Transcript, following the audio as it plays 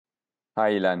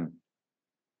Hi, Ilan.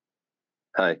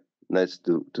 Hi, nice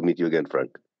to meet you again,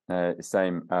 Frank.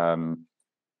 Same.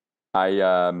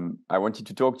 I wanted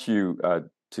to talk to you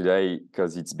today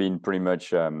because it's been pretty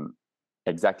much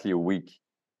exactly a week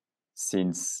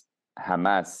since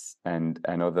Hamas and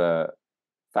other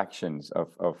factions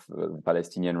of the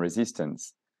Palestinian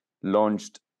resistance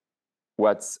launched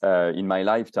what's in my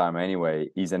lifetime anyway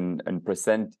is an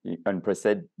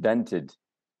unprecedented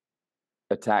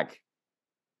attack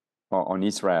on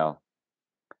Israel.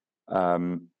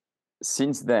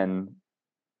 Since then,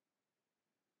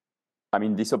 I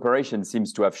mean, this operation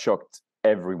seems to have shocked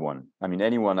everyone. I mean,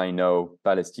 anyone I know,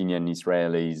 Palestinian,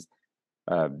 Israelis,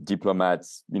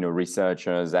 diplomats,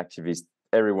 researchers, activists,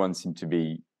 everyone seemed to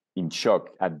be in shock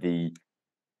at the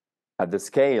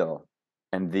scale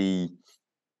and the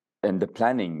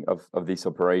planning of this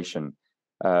operation.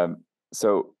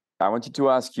 So I wanted to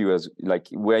ask you,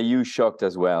 were you shocked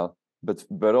as well?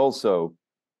 But also,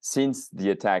 since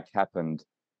the attack happened,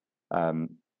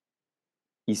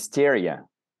 hysteria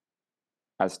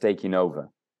has taken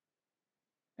over.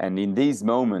 And in these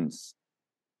moments,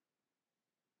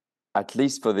 at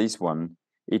least for this one,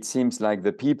 it seems like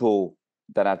the people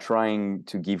that are trying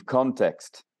to give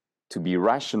context, to be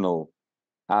rational,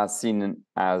 are seen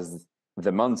as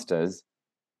the monsters,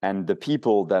 and the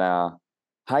people that are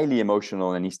highly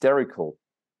emotional and hysterical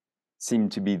seem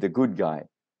to be the good guy.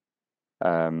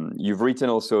 You've written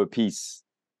also a piece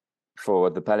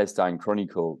for the Palestine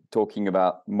Chronicle talking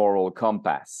about moral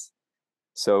compass.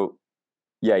 So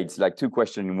yeah, it's like two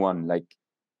questions in one. Like,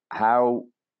 how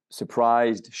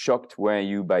surprised, shocked were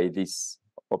you by this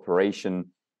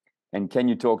operation? And can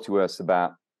you talk to us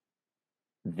about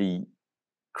the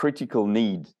critical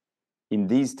need in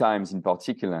these times in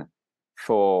particular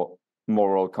for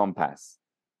moral compass?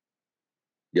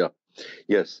 Yeah,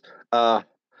 yes.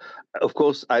 Of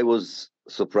course, I was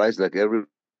surprised, like every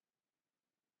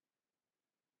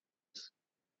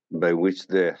by which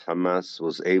the Hamas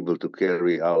was able to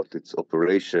carry out its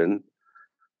operation.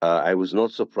 I was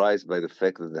not surprised by the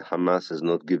fact that the Hamas has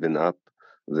not given up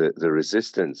the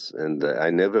resistance, and I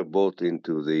never bought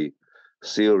into the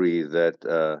theory that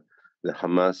the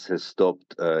Hamas has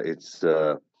stopped its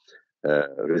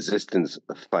resistance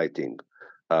fighting.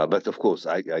 But of course,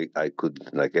 I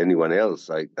could, like anyone else,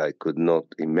 I could not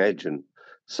imagine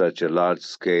such a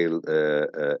large-scale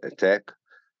attack,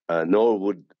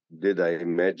 nor did I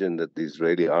imagine that the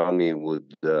Israeli army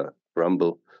would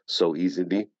crumble so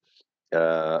easily.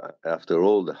 After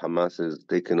all, the Hamas has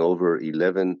taken over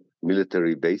 11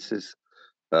 military bases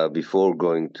before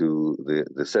going to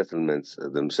the settlements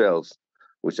themselves,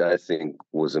 which I think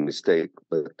was a mistake,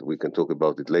 but we can talk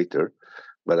about it later.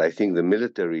 But I think the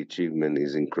military achievement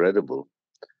is incredible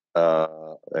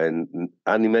and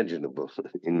unimaginable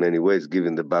in many ways,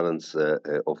 given the balance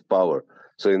of power.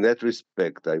 So, in that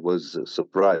respect, I was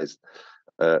surprised.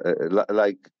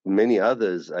 Like many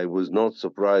others, I was not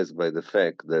surprised by the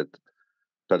fact that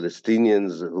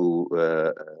Palestinians who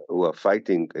are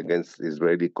fighting against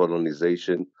Israeli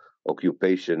colonization,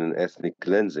 occupation, and ethnic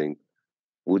cleansing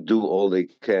would do all they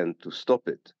can to stop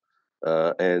it.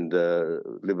 And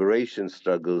liberation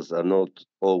struggles are not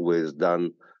always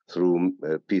done through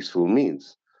peaceful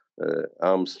means.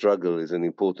 Armed struggle is an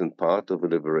important part of a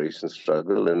liberation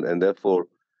struggle, and therefore,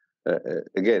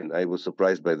 again, I was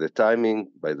surprised by the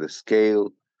timing, by the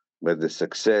scale, by the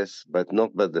success, but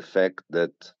not by the fact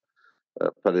that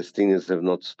Palestinians have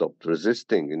not stopped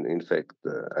resisting. In fact,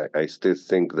 I still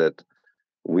think that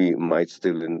we might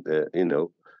still,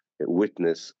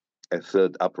 witness a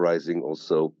third uprising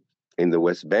also in the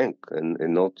West Bank and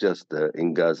not just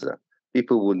in Gaza.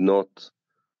 People would not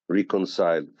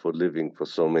reconcile for living for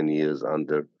so many years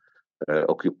under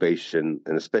occupation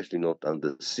and especially not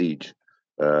under siege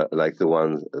like the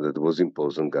one that was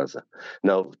imposed on Gaza.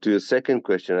 Now, to your second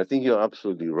question, I think you're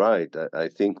absolutely right. I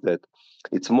think that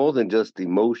it's more than just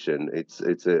emotion. It's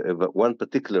one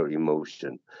particular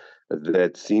emotion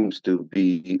that seems to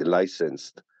be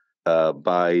licensed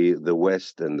by the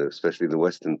West and especially the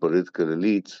Western political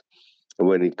elites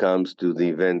when it comes to the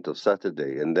event of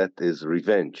Saturday, and that is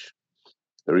revenge.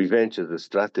 Revenge as a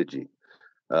strategy.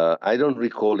 I don't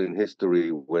recall in history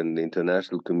when the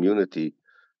international community,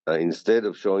 instead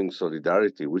of showing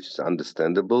solidarity, which is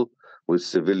understandable, with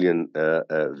civilian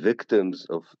victims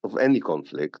of any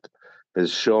conflict,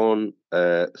 has shown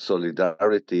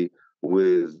solidarity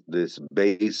with this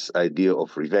base idea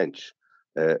of revenge.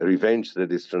 Revenge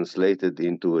that is translated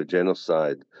into a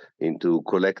genocide, into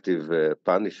collective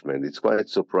punishment. It's quite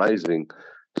surprising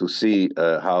to see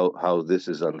how this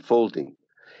is unfolding.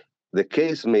 The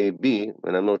case may be,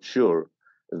 and I'm not sure,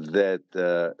 that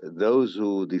those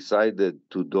who decided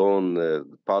to don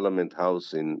Parliament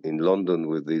House in London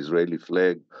with the Israeli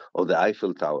flag, or the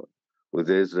Eiffel Tower with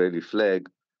the Israeli flag,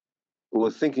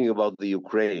 were thinking about the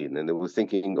Ukraine, and they were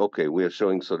thinking, okay, we are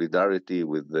showing solidarity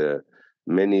with the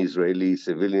many Israeli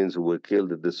civilians who were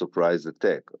killed at the surprise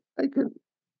attack.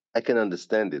 I can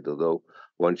understand it, although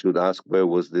one should ask, where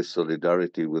was this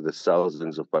solidarity with the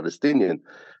thousands of Palestinian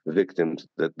victims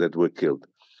that were killed?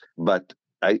 But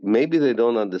maybe they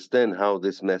don't understand how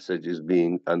this message is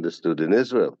being understood in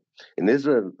Israel. In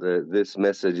Israel, this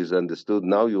message is understood.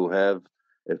 Now you have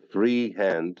a free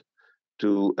hand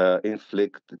to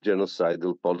inflict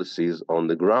genocidal policies on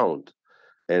the ground.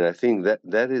 And I think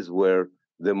that is where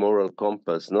the moral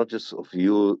compass, not just of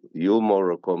your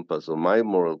moral compass or my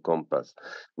moral compass,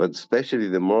 but especially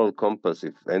the moral compass,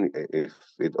 if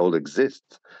it all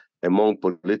exists among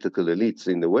political elites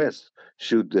in the West,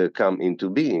 should come into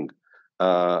being.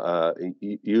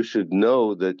 You should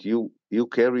know that you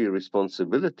carry a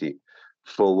responsibility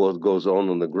for what goes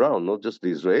on the ground, not just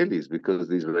the Israelis, because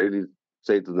the Israelis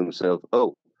say to themselves,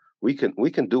 "Oh, we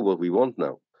can do what we want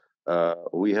now.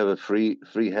 We have a free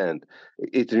hand."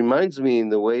 It reminds me in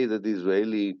the way that the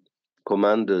Israeli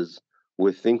commanders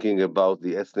were thinking about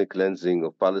the ethnic cleansing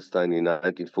of Palestine in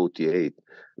 1948.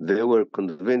 They were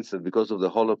convinced that because of the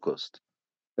Holocaust,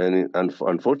 and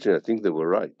unfortunately, I think they were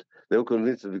right. They were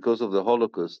convinced that because of the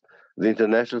Holocaust, the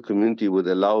international community would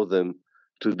allow them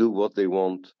to do what they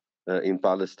want in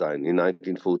Palestine in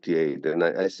 1948. And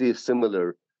I see a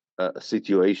similar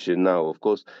situation now, of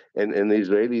course, and the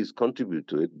Israelis contribute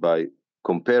to it by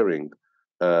comparing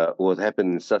what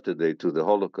happened in Saturday to the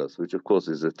Holocaust, which, of course,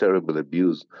 is a terrible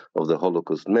abuse of the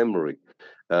Holocaust memory.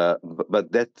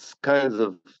 But that's kind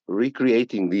of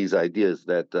recreating these ideas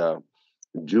that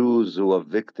Jews who are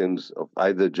victims of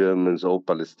either Germans or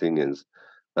Palestinians,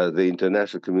 the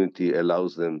international community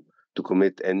allows them to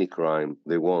commit any crime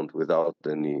they want without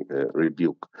any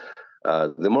rebuke.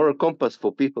 The moral compass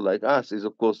for people like us is,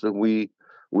 of course, that we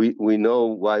know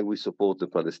why we support the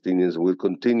Palestinians. We'll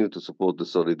continue to support the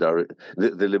solidarity,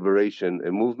 the liberation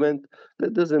movement.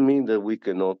 That doesn't mean that we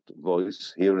cannot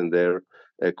voice here and there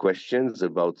questions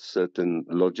about certain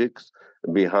logics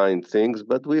behind things,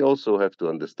 but we also have to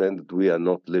understand that we are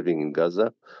not living in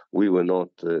Gaza. We were not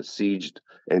sieged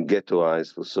and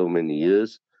ghettoized for so many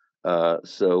years.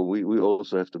 So we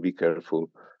also have to be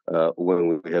careful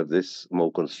when we have this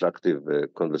more constructive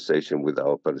conversation with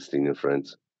our Palestinian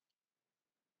friends.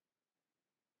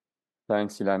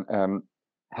 Thanks, Ilan.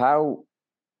 How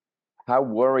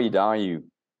worried are you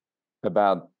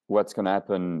about what's going to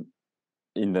happen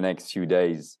in the next few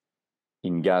days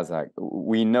in Gaza?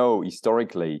 We know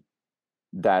historically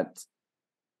that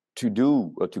to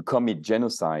do or to commit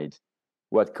genocide,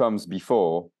 what comes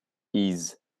before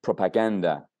is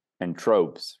propaganda and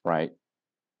tropes, right?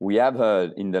 We have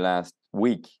heard in the last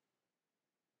week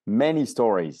many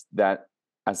stories that,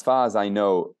 as far as I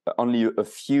know, only a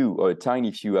few or a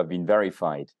tiny few have been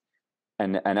verified.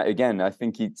 And again, I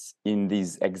think it's in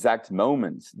these exact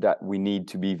moments that we need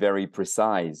to be very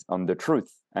precise on the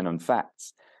truth and on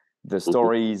facts. The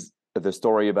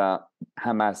story about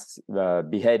Hamas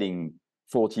beheading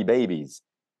 40 babies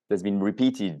that's been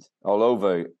repeated all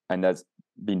over, and that's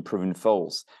been proven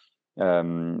false.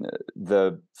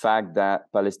 The fact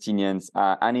that Palestinians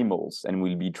are animals and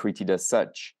will be treated as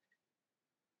such.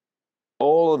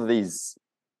 All of these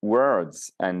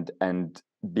words and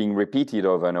being repeated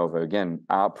over and over again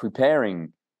are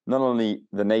preparing not only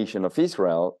the nation of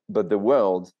Israel, but the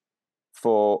world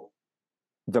for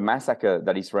the massacre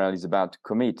that Israel is about to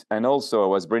commit. And also, I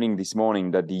was reading this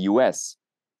morning that the US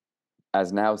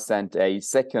has now sent a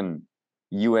second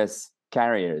US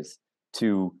carriers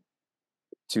to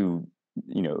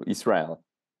Israel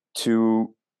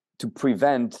to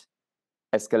prevent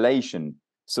escalation.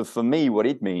 So for me, what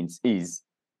it means is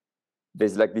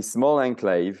there's like this small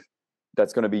enclave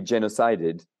that's going to be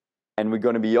genocided, and we're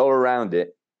going to be all around it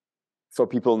for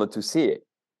people not to see it.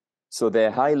 So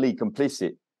they're highly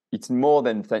complicit. It's more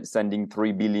than sending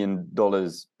 $3 billion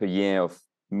per year of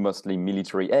mostly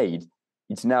military aid.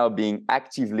 It's now being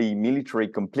actively military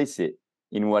complicit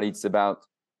in what it's about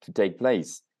to take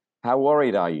place. How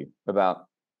worried are you about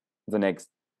the next,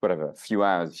 few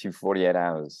hours, 48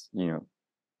 hours,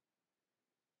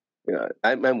 Yeah,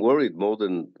 I'm worried more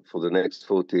than for the next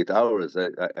 48 hours.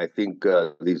 I think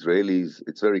the Israelis,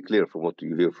 it's very clear from what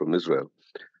you hear from Israel,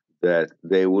 that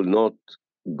they will not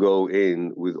go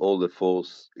in with all the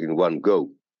force in one go.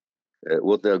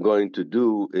 What they're going to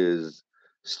do is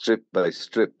strip by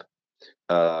strip.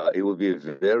 It will be a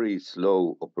very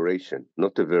slow operation,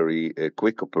 not a very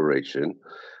quick operation.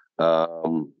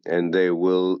 and they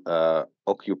will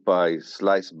occupy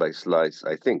slice by slice,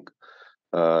 I think,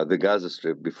 the Gaza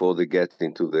Strip before they get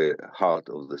into the heart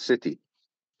of the city.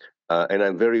 And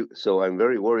I'm very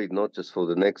worried, not just for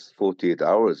the next 48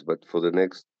 hours, but for the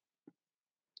next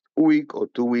week or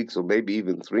 2 weeks, or maybe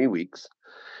even 3 weeks,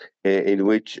 in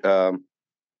which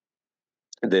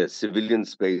the civilian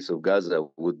space of Gaza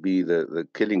would be the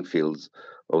killing fields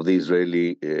of the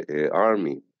Israeli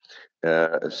army.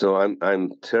 So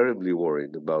I'm terribly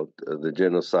worried about the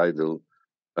genocidal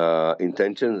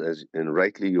intentions, and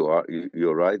rightly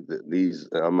you're right that these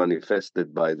are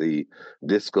manifested by the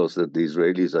discourse that the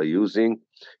Israelis are using.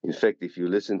 In fact, if you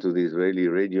listen to the Israeli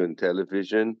radio and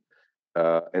television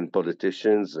and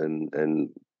politicians and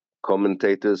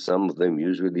commentators, some of them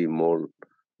usually more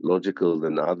logical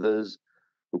than others,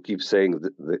 who keep saying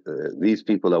that these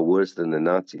people are worse than the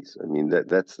Nazis. I mean,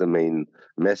 that's the main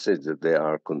message that they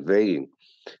are conveying.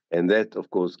 And that, of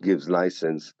course, gives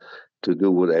license to do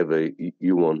whatever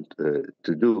you want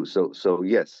to do. So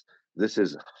yes, this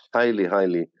is highly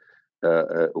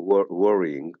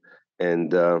worrying.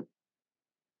 And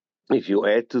if you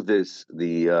add to this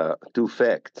the two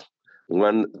facts,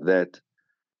 one, that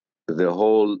the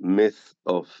whole myth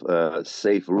of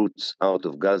safe routes out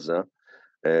of Gaza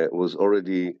was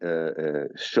already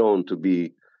shown to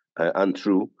be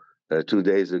untrue 2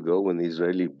 days ago, when the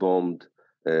Israeli bombed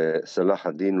Salah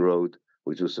ad-Din Road,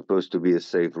 which was supposed to be a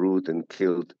safe route, and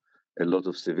killed a lot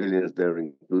of civilians there,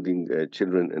 including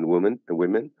children and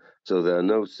women. So there are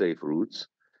no safe routes.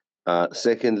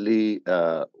 Secondly,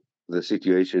 the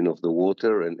situation of the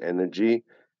water and energy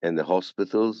and the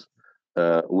hospitals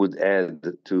would add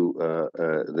to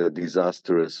the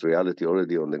disastrous reality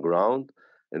already on the ground.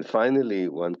 And finally,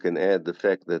 one can add the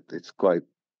fact that it's quite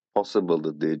possible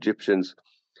that the Egyptians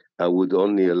would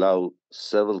only allow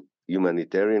several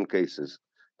humanitarian cases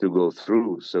to go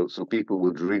through. So people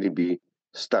would really be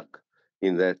stuck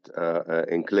in that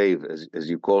enclave, as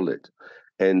you call it.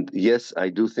 And yes, I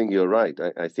do think you're right.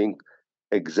 I think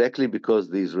exactly because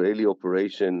the Israeli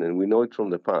operation, and we know it from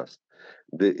the past,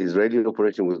 the Israeli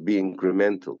operation will be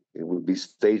incremental. It will be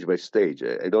stage by stage.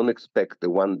 I don't expect the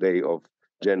one day of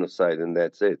genocide and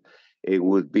that's it. It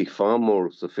would be far more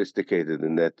sophisticated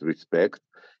in that respect,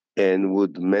 and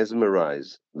would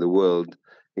mesmerize the world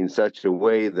in such a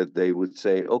way that they would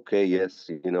say, okay, yes,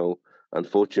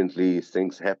 unfortunately,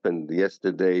 things happened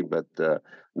yesterday, but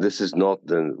this is not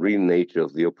the real nature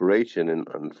of the operation. And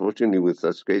unfortunately, with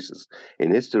such cases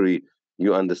in history,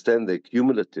 you understand the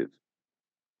cumulative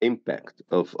impact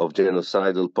of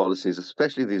genocidal policies,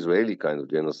 especially the Israeli kind of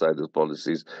genocidal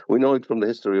policies. We know it from the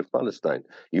history of Palestine.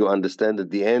 You understand at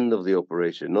the end of the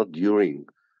operation, not during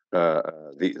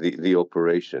the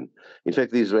operation. In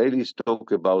fact, the Israelis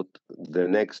talk about the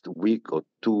next week or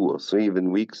 2 or 3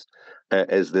 even weeks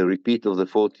as the repeat of the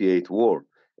 48 war.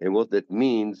 And what that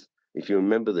means, if you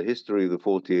remember the history of the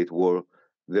 48 war,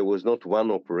 there was not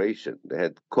one operation. They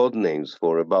had code names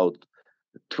for about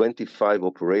 25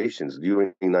 operations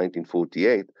during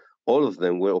 1948. All of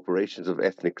them were operations of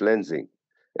ethnic cleansing.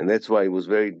 And that's why it was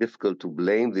very difficult to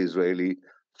blame the Israeli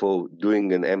for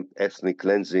doing an ethnic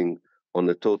cleansing on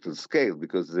a total scale,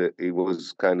 because it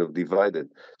was kind of divided.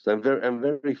 So I'm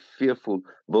very fearful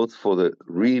both for the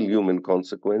real human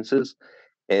consequences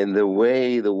and the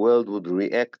way the world would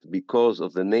react because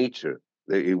of the nature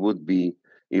that it would be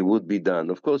done.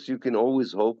 Of course, you can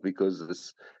always hope, because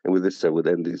this, and with this I would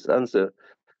end this answer,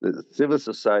 the civil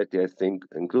society, I think,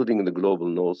 including in the global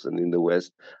north and in the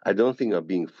west, I don't think are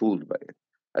being fooled by it.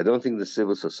 I don't think the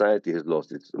civil society has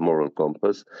lost its moral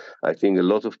compass. I think a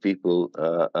lot of people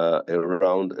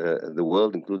around the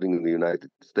world, including in the United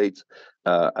States,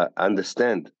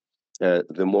 understand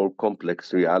the more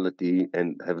complex reality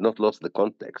and have not lost the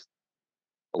context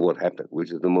of what happened,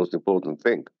 which is the most important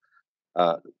thing.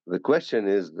 Uh, the question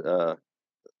is,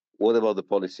 what about the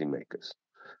policymakers?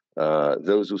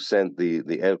 Those who sent the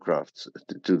aircrafts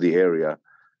to the area.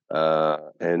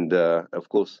 And of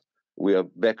course, we are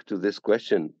back to this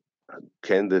question: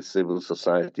 can the civil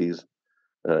societies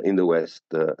in the West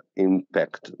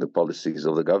impact the policies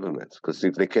of the governments? Because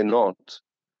if they cannot,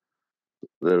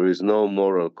 there is no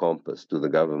moral compass to the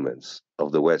governments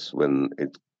of the West when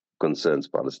it concerns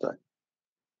Palestine.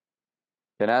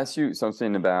 Can I ask you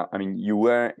something about, I mean, you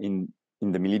were in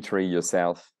the military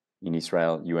yourself in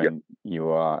Israel. You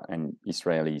are an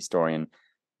Israeli historian.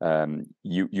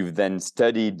 You've then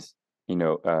studied,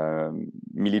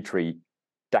 military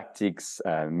tactics,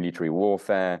 military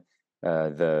warfare.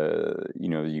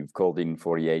 You've called in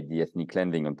 48 the ethnic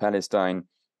cleansing on Palestine.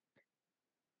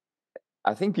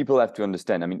 I think people have to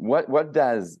understand. I mean, what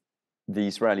does the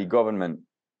Israeli government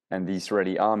and the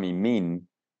Israeli army mean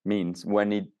means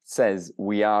when it says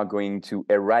we are going to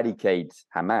eradicate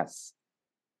Hamas.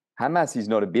 Hamas is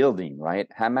not a building, right?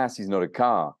 Hamas is not a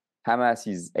car. Hamas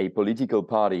is a political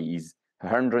party, is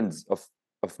hundreds of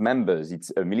members.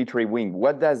 It's a military wing.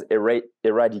 What does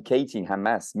eradicating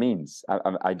Hamas means?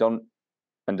 I don't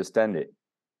understand it.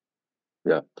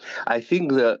 Yeah, I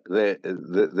think that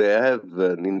they have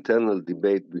an internal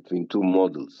debate between two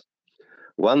models.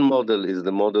 One model is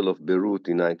the model of Beirut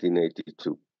in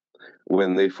 1982,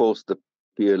 when they forced the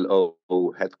PLO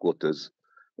headquarters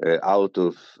out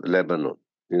of Lebanon,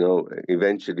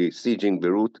 eventually sieging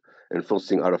Beirut and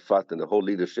forcing Arafat and the whole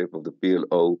leadership of the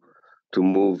PLO to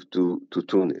move to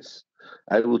Tunis.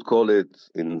 I would call it,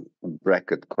 in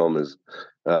bracket commas,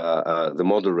 the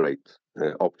moderate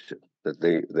option, that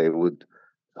they would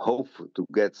hope to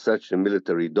get such a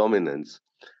military dominance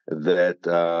that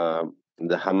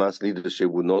the Hamas leadership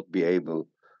would not be able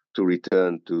to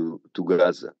return to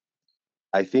Gaza.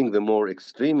 I think the more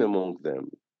extreme among them,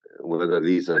 whether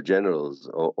these are generals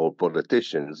or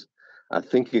politicians, are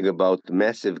thinking about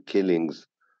massive killings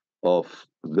of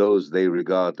those they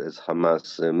regard as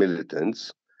Hamas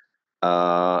militants,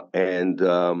 and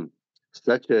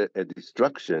such a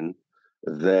destruction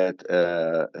that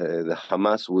the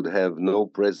Hamas would have no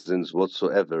presence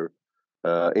whatsoever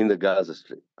in the Gaza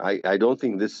Strip. I don't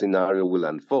think this scenario will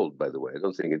unfold, by the way. I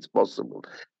don't think it's possible.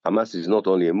 Hamas is not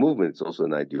only a movement, it's also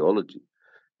an ideology.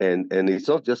 And it's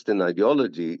not just an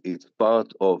ideology, it's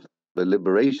part of the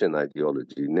liberation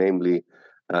ideology, namely,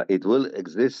 it will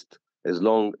exist as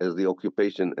long as the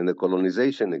occupation and the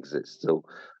colonization exist. So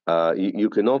you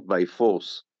cannot by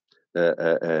force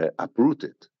uproot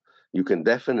it. You can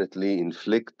definitely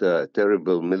inflict a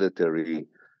terrible military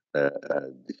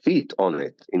defeat on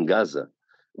it in Gaza,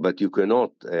 but you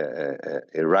cannot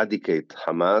eradicate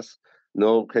Hamas,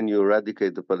 nor can you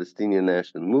eradicate the Palestinian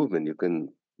national movement. You can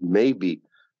maybe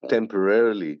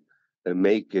temporarily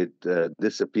make it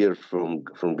disappear from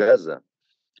Gaza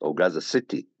or Gaza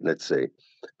City, let's say.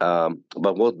 But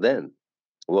what then?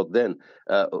 What then?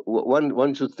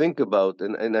 One should think about,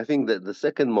 and I think that the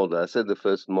second model, I said the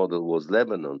first model was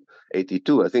Lebanon,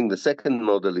 82. I think the second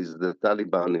model is the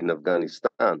Taliban in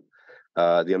Afghanistan,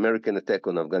 the American attack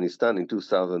on Afghanistan in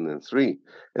 2003.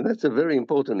 And that's a very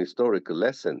important historical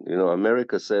lesson.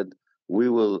 America said, we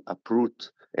will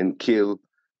uproot and kill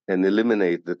and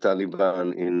eliminate the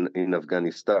Taliban in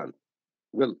Afghanistan.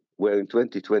 Well, we're in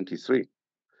 2023.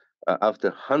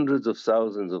 After hundreds of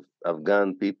thousands of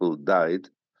Afghan people died,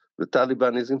 the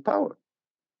Taliban is in power.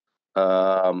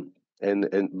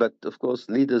 But of course,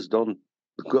 leaders don't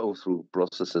go through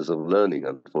processes of learning,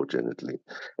 unfortunately,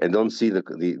 and don't see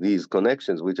these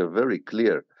connections, which are very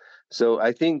clear. So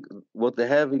I think what they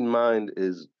have in mind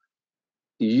is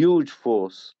huge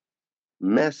force,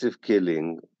 massive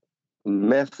killing,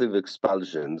 massive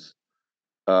expulsions.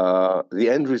 The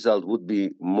end result would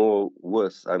be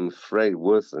I'm afraid,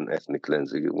 worse than ethnic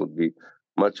cleansing. It would be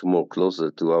much more closer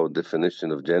to our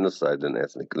definition of genocide than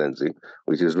ethnic cleansing,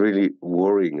 which is really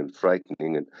worrying and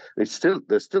frightening. And there's still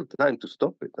time to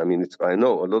stop it. I mean, I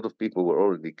know a lot of people were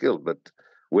already killed, but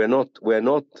we're not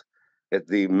at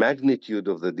the magnitude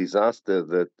of the disaster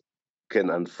that can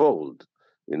unfold.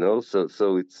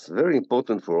 So it's very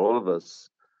important for all of us,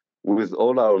 with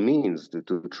all our means, to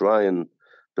try and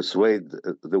persuade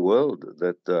the world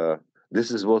that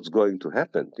this is what's going to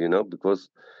happen, because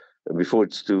before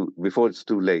it's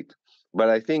too late. But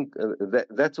I think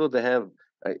that's what they have.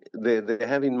 They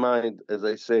have in mind, as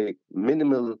I say,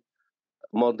 minimal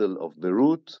model of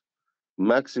Beirut,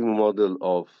 maximum model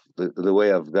of the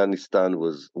way Afghanistan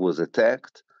was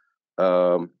attacked.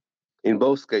 In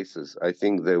both cases, I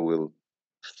think they will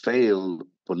fail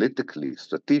politically,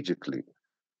 strategically.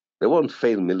 They won't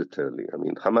fail militarily. I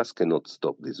mean, Hamas cannot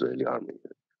stop the Israeli army.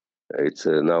 It's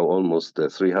now almost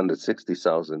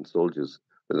 360,000 soldiers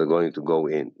that are going to go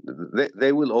in.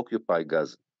 They will occupy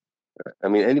Gaza. I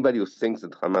mean, anybody who thinks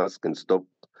that Hamas can stop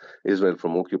Israel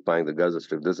from occupying the Gaza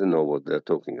Strip doesn't know what they're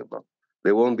talking about.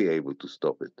 They won't be able to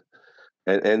stop it.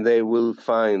 And they will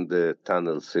find the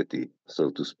tunnel city, so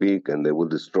to speak, and they will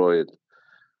destroy it.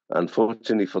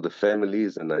 Unfortunately for the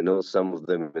families, and I know some of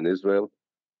them in Israel,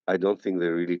 I don't think they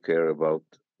really care about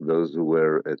those who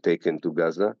were taken to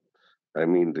Gaza. I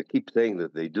mean, they keep saying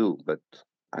that they do, but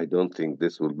I don't think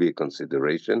this will be a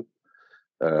consideration.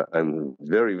 I'm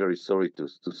very, very sorry to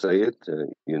say it.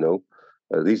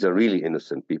 These are really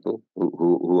innocent people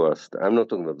who are. I'm not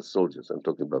talking about the soldiers. I'm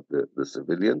talking about the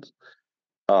civilians.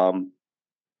 And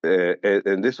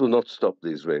this will not stop the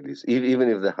Israelis, even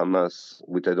if the Hamas,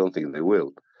 which I don't think they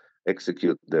will,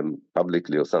 execute them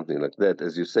publicly or something like that.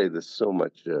 As you say, there's so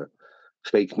much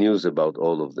fake news about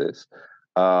all of this.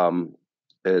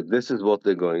 this is what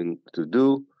they're going to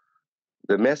do.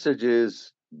 The message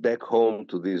is back home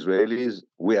to the Israelis: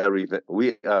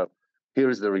 here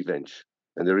is the revenge,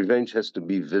 and the revenge has to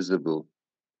be visible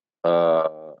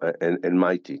and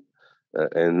mighty.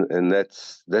 And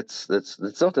that's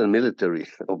not a military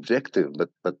objective,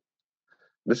 but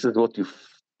this is what you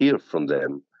hear from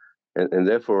them, and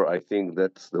therefore I think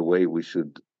that's the way we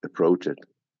should approach it.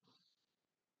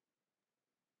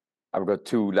 I've got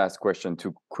two last questions,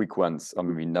 two quick ones, or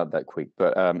maybe not that quick,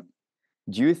 but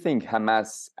do you think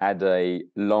Hamas had a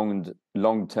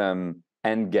long-term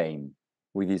end game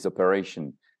with this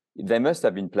operation? They must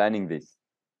have been planning this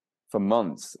for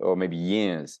months or maybe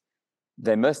years.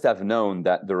 They must have known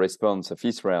that the response of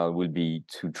Israel will be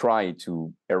to try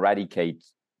to eradicate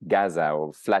Gaza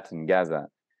or flatten Gaza.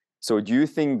 So do you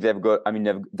think they've got, I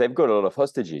mean, they've got a lot of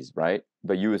hostages, right?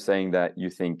 But you were saying that you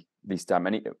think this time,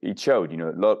 and it showed,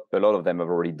 a lot of them have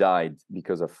already died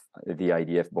because of the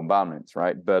IDF bombardments,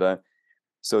 right? But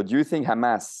so do you think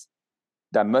Hamas,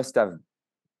 that must have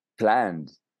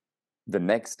planned the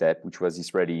next step, which was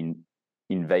Israeli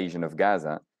invasion of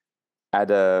Gaza, at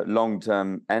a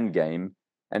long-term end game?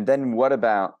 And then what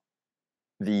about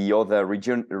the other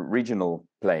regional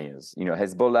players?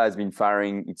 Hezbollah has been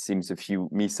firing, it seems, a few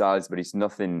missiles, but it's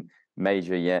nothing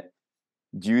major yet.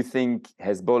 Do you think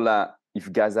Hezbollah,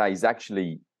 if Gaza is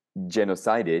actually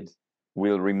genocided,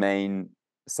 will remain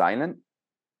silent?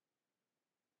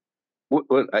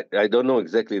 Well, I don't know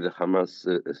exactly the Hamas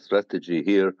strategy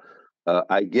here.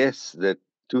 I guess that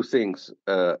two things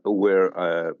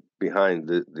were behind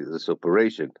this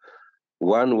operation.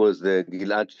 One was the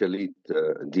Gilad Shalit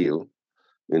deal,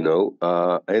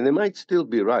 and they might still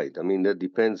be right. I mean, that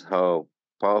depends how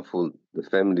powerful the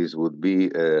families would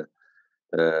be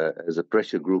as a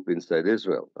pressure group inside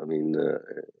Israel. I mean,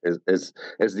 as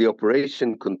the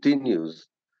operation continues,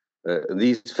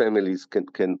 these families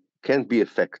can be a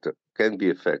factor. Can be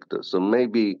a factor. So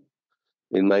maybe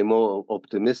in my more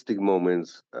optimistic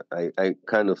moments, I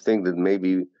kind of think that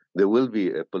maybe there will be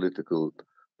a political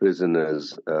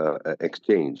prisoners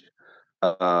exchange.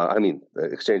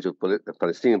 Exchange of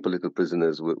Palestinian political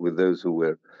prisoners with those who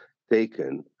were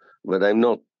taken, but I'm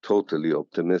not totally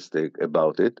optimistic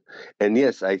about it. And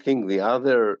yes, I think the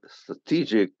other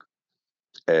strategic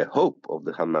hope of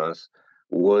the Hamas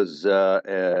was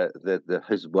that the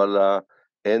Hezbollah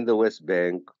and the West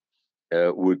Bank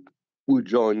would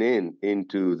join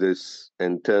into this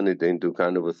and turn it into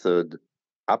kind of a third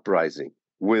uprising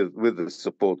with the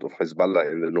support of Hezbollah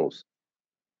in the north.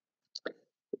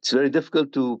 It's very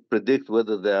difficult to predict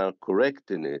whether they are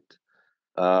correct in it.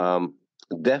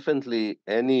 Definitely,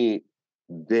 any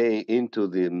day into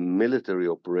the military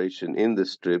operation in the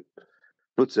Strip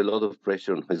puts a lot of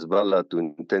pressure on Hezbollah to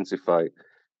intensify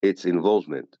its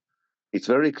involvement. It's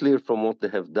very clear from what they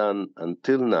have done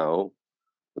until now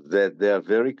that they are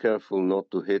very careful not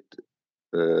to hit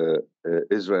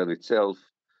Israel itself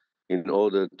in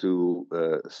order to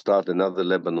start another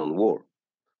Lebanon war.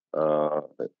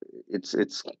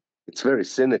 It's very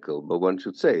cynical, but one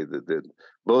should say that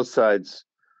both sides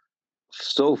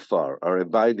so far are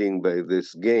abiding by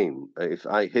this game. If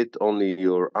I hit only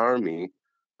your army,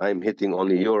 I'm hitting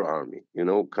only your army.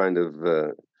 Kind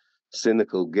of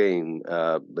cynical game.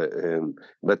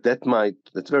 But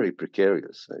that's very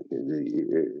precarious.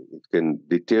 It can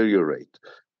deteriorate.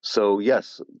 So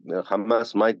yes,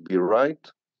 Hamas might be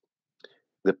right.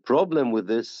 The problem with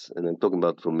this, and I'm talking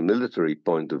about from a military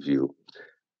point of view,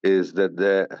 is that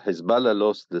the Hezbollah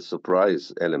lost the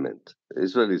surprise element.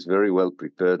 Israel is very well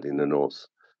prepared in the north.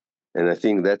 And I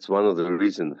think that's one of the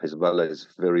reasons Hezbollah is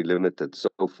very limited so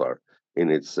far in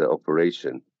its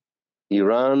operation.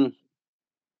 Iran,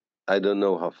 I don't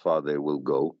know how far they will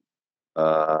go.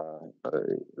 I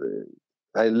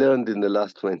learned in the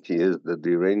last 20 years that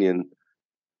the Iranian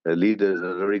leaders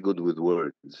are very good with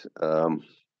words.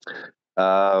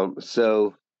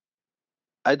 So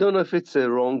I don't know if it's a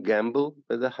wrong gamble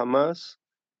by the Hamas,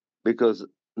 because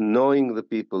knowing the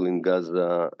people in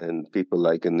Gaza and people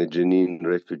like in the Jenin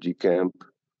refugee camp,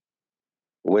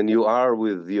 when you are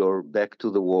with your back to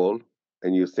the wall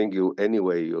and you think you're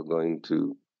going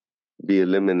to be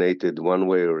eliminated one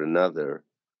way or another,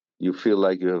 you feel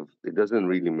like it doesn't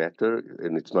really matter,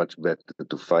 and it's much better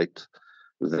to fight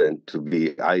than to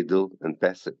be idle and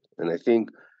passive. And I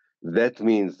think that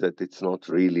means that it's not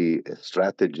really a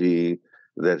strategy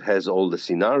that has all the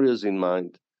scenarios in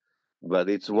mind, but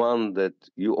it's one that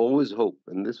you always hope.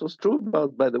 And this was true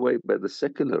about, by the way, by the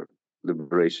secular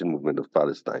liberation movement of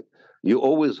Palestine. You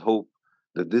always hope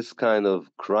that this kind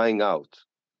of crying out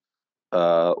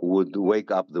would wake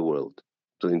up the world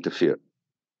to interfere.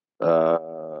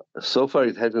 So far,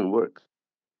 it hasn't worked.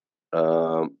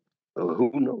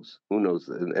 who knows? Who knows?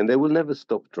 And they will never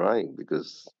stop trying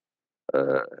because,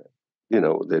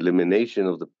 the elimination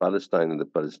of the Palestine and the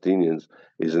Palestinians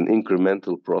is an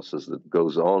incremental process that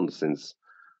goes on since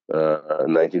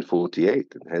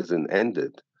 1948 and hasn't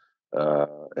ended.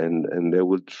 And they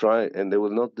will try, and they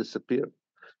will not disappear,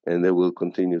 and they will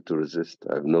continue to resist.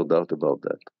 I have no doubt about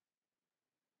that.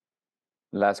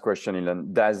 Last question,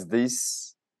 Ilan. Does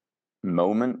this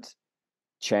moment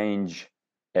change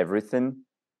everything?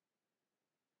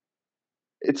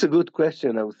 It's a good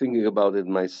question. I was thinking about it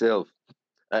myself.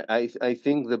 I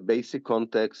think the basic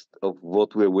context of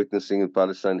what we're witnessing in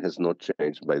Palestine has not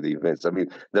changed by the events. I mean,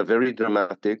 they're very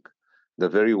dramatic, they're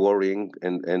very worrying,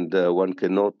 and one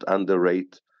cannot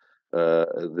underrate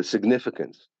the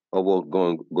significance of what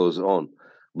goes on.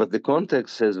 But the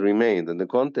context has remained, and the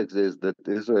context is that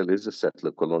Israel is a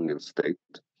settler colonial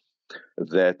state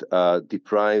that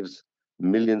deprives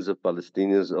millions of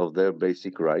Palestinians of their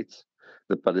basic rights.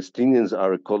 The Palestinians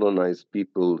are a colonized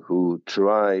people who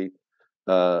try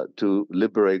to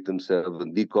liberate themselves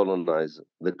and decolonize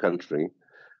the country.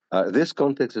 This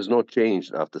context has not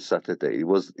changed after Saturday. It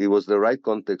was the right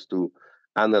context to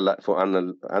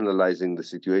analyzing the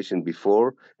situation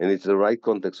before, and it's the right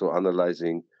context for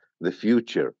analyzing the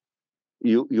future.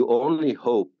 You only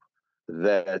hope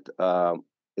that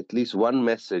at least one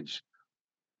message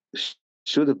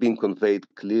should have been conveyed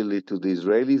clearly to the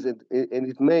Israelis, and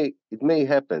it may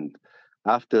happen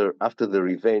after the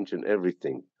revenge and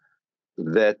everything,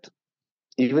 that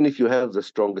even if you have the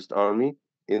strongest army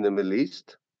in the Middle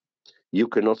East, you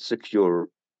cannot secure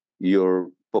your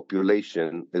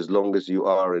population as long as you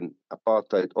are an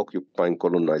apartheid occupying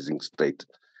colonizing state.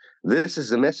 This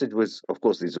is a message which, of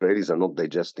course, the Israelis are not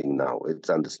digesting now. It's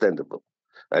understandable.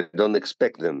 I don't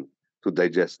expect them to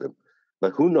digest them.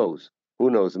 But who knows?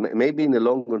 Who knows? Maybe in the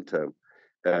longer term,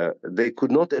 they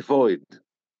could not avoid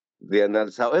the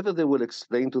analysis. However, they will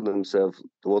explain to themselves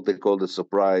what they call the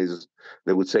surprise.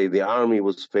 They would say the army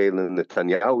was failing,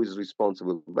 Netanyahu is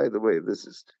responsible. By the way, this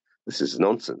is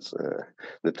nonsense.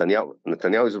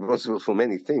 Netanyahu is responsible for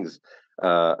many things.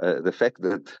 The fact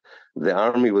that the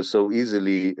army was so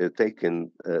easily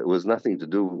taken was nothing to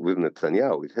do with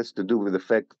Netanyahu. It has to do with the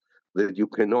fact that you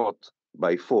cannot,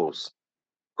 by force,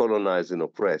 colonize and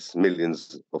oppress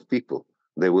millions of people.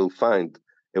 They will find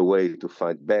a way to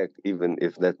fight back, even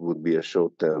if that would be a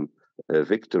short-term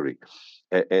victory.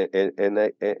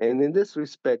 And in this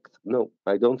respect, no,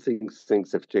 I don't think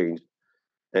things have changed.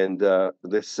 And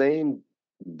the same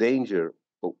danger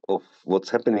of what's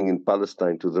happening in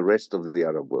Palestine to the rest of the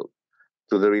Arab world,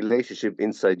 to the relationship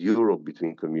inside Europe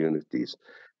between communities,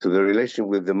 to the relation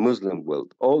with the Muslim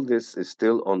world, all this is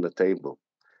still on the table.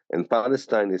 And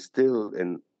Palestine is still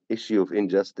an issue of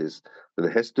injustice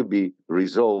that has to be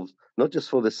resolved, not just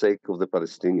for the sake of the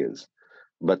Palestinians,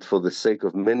 but for the sake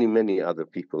of many, many other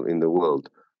people in the world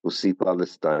who see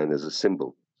Palestine as a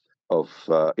symbol of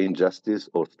injustice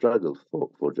or struggle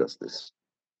for justice.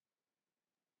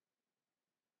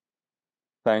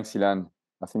 Thanks, Ilan.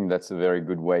 I think that's a very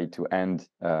good way to end.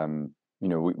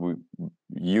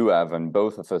 You have, and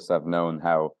both of us have known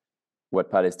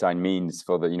what Palestine means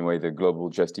for the global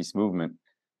justice movement.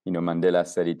 Mandela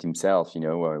said it himself.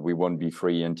 We won't be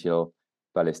free until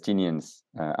Palestinians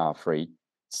are free.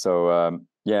 So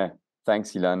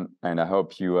thanks, Ilan, and I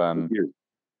hope Thank you.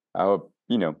 I hope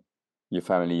your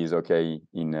family is okay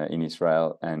in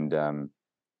Israel, and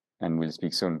we'll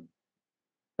speak soon.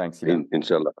 Thanks, Ilan.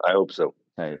 Inshallah, I hope so.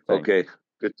 Hey, thanks. Okay,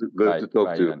 good to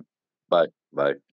talk to you. Ilan. Bye. Bye.